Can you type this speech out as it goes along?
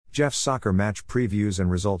Jeff's Soccer Match Previews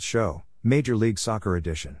and Results Show, Major League Soccer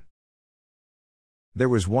Edition. There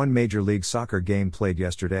was one Major League Soccer game played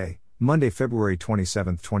yesterday, Monday, February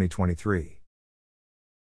 27, 2023.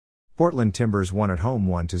 Portland Timbers won at home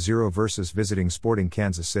 1-0 versus visiting Sporting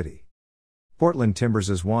Kansas City. Portland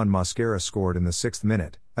Timbers' Juan Mosquera scored in the 6th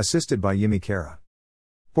minute, assisted by Yimi Kara.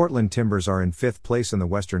 Portland Timbers are in 5th place in the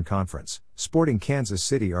Western Conference, Sporting Kansas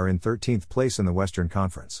City are in 13th place in the Western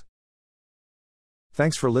Conference.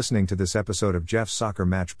 Thanks for listening to this episode of Jeff's Soccer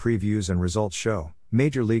Match Previews and Results Show,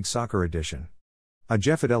 Major League Soccer Edition. A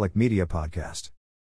Jeffadelic Media podcast.